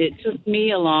it took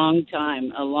me a long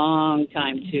time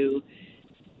to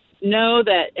know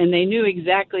that, and they knew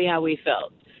exactly how we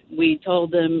felt. We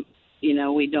told them,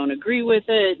 we don't agree with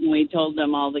it, and we told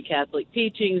them all the Catholic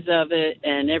teachings of it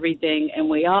and everything, and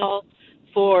we all,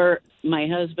 for my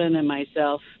husband and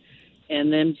myself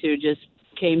and them two, just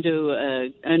came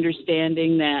to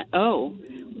understanding that,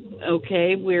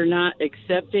 okay, we're not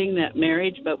accepting that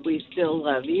marriage, but we still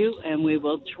love you, and we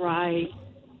will try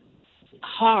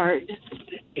hard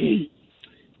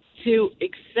to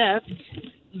accept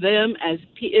them as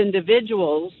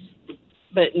individuals,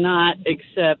 but not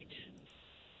accept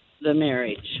the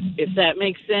marriage. If that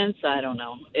makes sense, I don't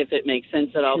know if it makes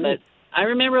sense at all, but I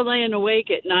remember laying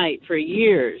awake at night for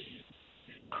years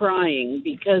crying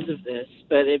because of this,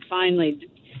 but it finally,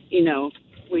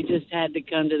 we just had to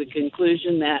come to the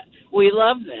conclusion that we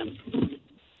love them.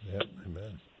 Yeah,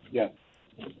 amen. Yeah.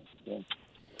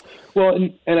 Well,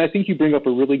 and I think you bring up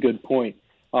a really good point.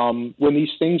 When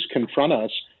these things confront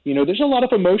us, there's a lot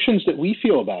of emotions that we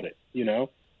feel about it,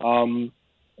 and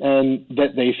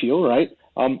that they feel, right?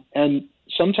 And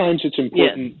sometimes it's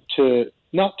important to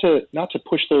not to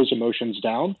push those emotions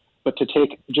down, but to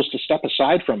take just a step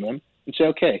aside from them and say,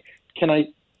 okay, can I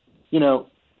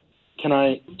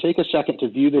take a second to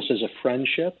view this as a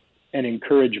friendship and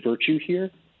encourage virtue here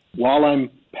while I'm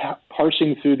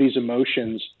parsing through these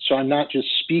emotions? So I'm not just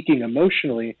speaking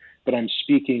emotionally, but I'm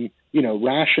speaking,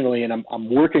 rationally, and I'm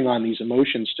working on these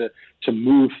emotions to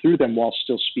move through them while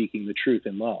still speaking the truth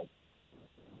in love.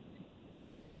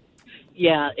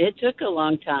 Yeah, it took a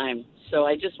long time. So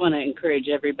I just want to encourage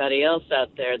everybody else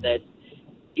out there that,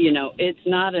 it's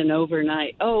not an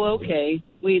overnight, okay,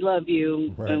 we love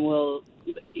you, right, and we'll,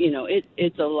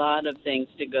 it's a lot of things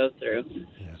to go through.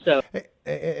 Yeah. So,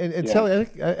 and Sally,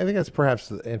 I think that's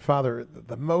perhaps, and Father,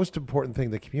 the most important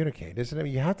thing to communicate, isn't it?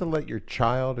 You have to let your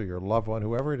child or your loved one,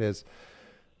 whoever it is,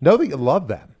 know that you love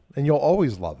them, and you'll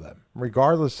always love them,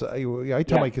 regardless. I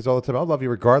tell my kids all the time, I love you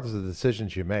regardless of the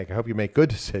decisions you make. I hope you make good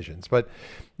decisions, but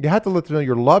you have to let them know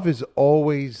your love is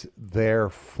always there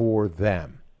for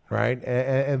them, right?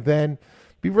 And then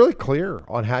be really clear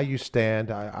on how you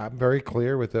stand. I'm very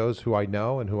clear with those who I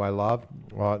know and who I love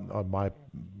on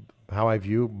how I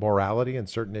view morality and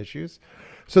certain issues,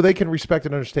 so they can respect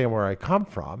and understand where I come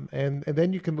from, and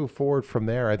then you can move forward from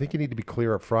there. I think you need to be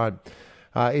clear up front.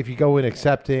 If you go in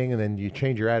accepting and then you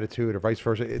change your attitude or vice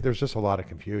versa, there's just a lot of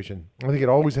confusion. I think it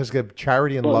always has to give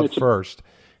charity and love first,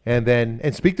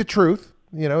 and speak the truth.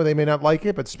 They may not like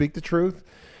it, but speak the truth.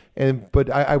 But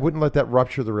I wouldn't let that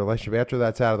rupture the relationship. After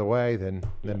that's out of the way, then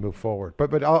move forward.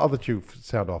 But I'll let you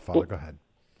sound off, Father. Go ahead.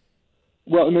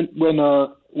 Well,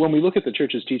 when we look at the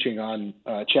church's teaching on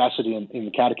chastity in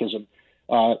the Catechism,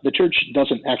 the church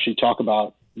doesn't actually talk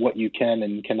about what you can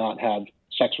and cannot have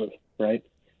sex with, right?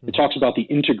 Mm-hmm. It talks about the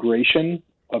integration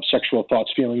of sexual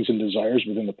thoughts, feelings, and desires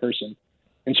within the person.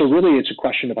 And so really it's a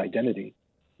question of identity,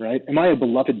 right? Am I a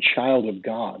beloved child of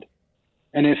God?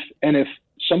 And if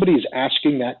somebody is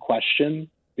asking that question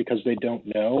because they don't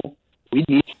know, we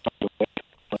need to find a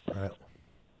way. Right.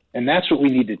 And that's what we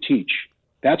need to teach.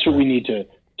 That's what we need to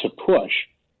push,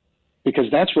 because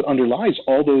that's what underlies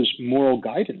all those moral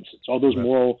guidance. It's all those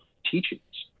moral teachings,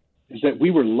 is that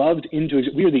we were loved into,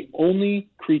 we are the only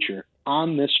creature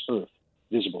on this earth,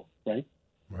 visible, right?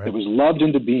 That was loved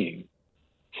into being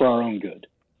for our own good.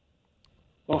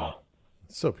 Oh,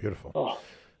 it's so beautiful. Oh.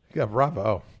 Yeah,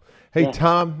 bravo. Hey,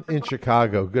 Tom in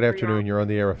Chicago. Good afternoon. You're on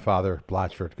the air with Father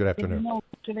Blatchford. Good afternoon.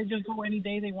 Can they just go any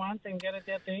day they want and get it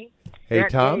that day? Hey,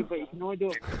 Tom.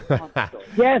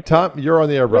 Yes. Tom, you're on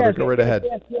the air, brother. Yes, go right ahead.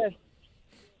 Yes.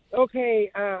 Okay,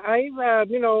 I've,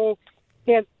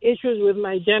 had issues with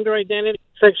my gender identity,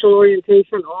 sexual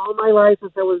orientation all my life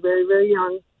since I was very, very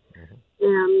young. Mm-hmm.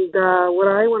 And what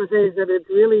I want to say is that it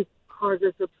really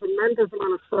causes a tremendous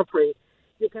amount of suffering.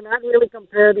 You cannot really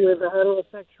compare it with a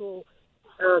heterosexual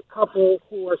couple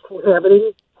who are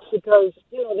cohabiting, because,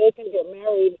 they can get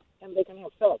married and they can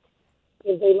have sex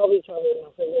if they love each other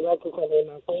enough, if they like each other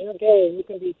enough. So you're gay, you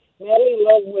can be madly in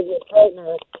love with your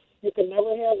partner. You can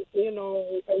never have,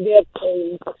 get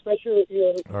a special.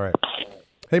 All right.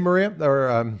 Hey, Maria,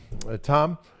 or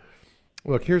Tom,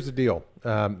 look, here's the deal.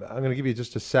 I'm going to give you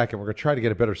just a second. We're going to try to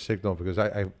get a better signal because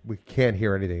we can't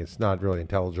hear anything. It's not really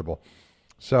intelligible.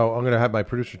 So I'm going to have my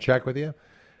producer check with you.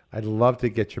 I'd love to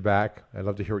get you back. I'd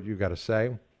love to hear what you got to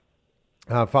say.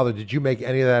 Father, did you make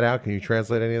any of that out? Can you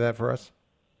translate any of that for us?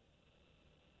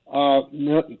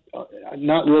 No,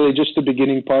 not really. Just the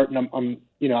beginning part. And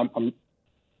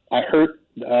I heard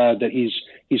that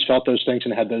he's felt those things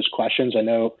and had those questions. I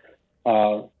know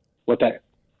what that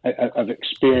I've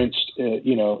experienced.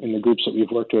 In the groups that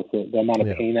we've worked with, the amount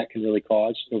of pain that can really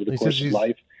cause over the course of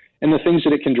life, and the things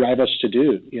that it can drive us to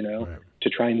do. To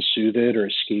try and soothe it or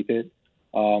escape it.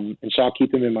 And so I'll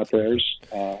keep him in my prayers.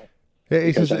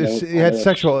 He says he had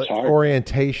sexual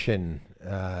orientation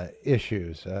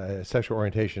issues, sexual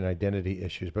orientation identity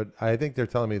issues, but I think they're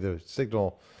telling me the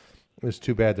signal is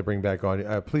too bad to bring back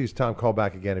on. Please, Tom, call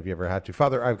back again if you ever have to.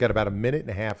 Father, I've got about a minute and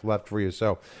a half left for you,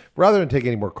 so rather than take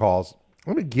any more calls,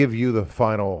 let me give you the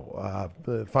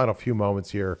final few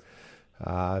moments here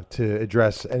to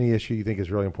address any issue you think is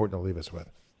really important to leave us with.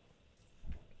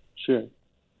 Sure.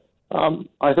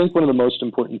 I think one of the most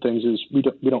important things is we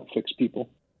don't fix people.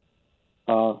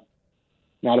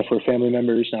 Not if we're family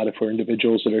members, not if we're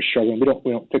individuals that are struggling. We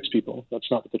don't fix people. That's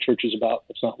not what the church is about.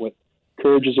 That's not what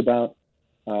courage is about.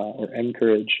 or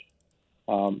encourage.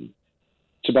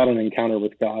 It's about an encounter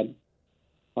with God.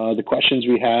 The questions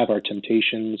we have, our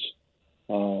temptations,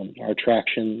 our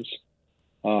attractions,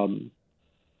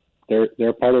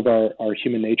 they're part of our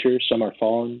human nature. Some are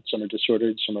fallen, some are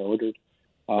disordered, some are ordered.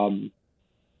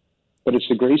 But it's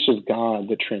the grace of God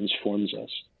that transforms us.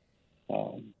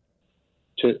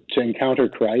 To encounter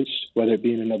Christ, whether it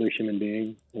be in another human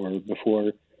being or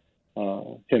before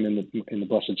him in the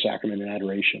Blessed Sacrament and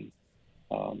adoration,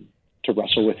 to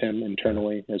wrestle with him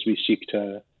internally as we seek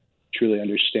to truly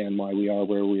understand why we are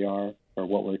where we are or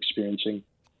what we're experiencing.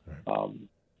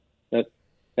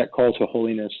 That call to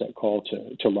holiness, that call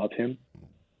to love him,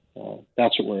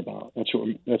 that's what we're about. That's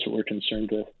what we're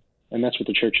concerned with, and that's what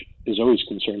the church is always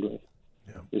concerned with,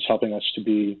 is helping us to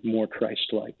be more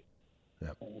Christ-like,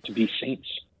 to be saints.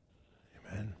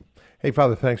 Amen. Hey,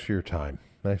 Father, thanks for your time.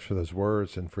 Thanks for those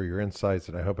words and for your insights,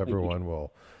 and I hope everyone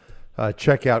will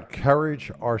check out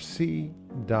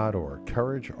couragerc.org.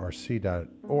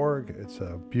 couragerc.org. It's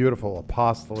a beautiful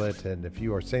apostolate, and if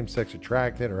you are same-sex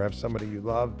attracted or have somebody you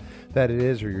love that it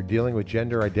is, or you're dealing with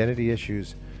gender identity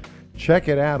issues, check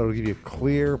it out. It'll give you a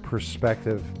clear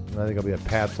perspective, and I think it'll be a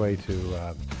pathway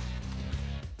to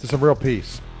some real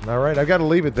peace. All right, I've got to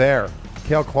leave it there.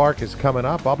 Cale Clark is coming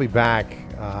up. I'll be back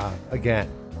again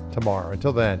tomorrow.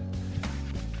 Until then,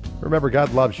 remember,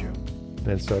 God loves you,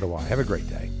 and so do I. Have a great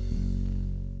day.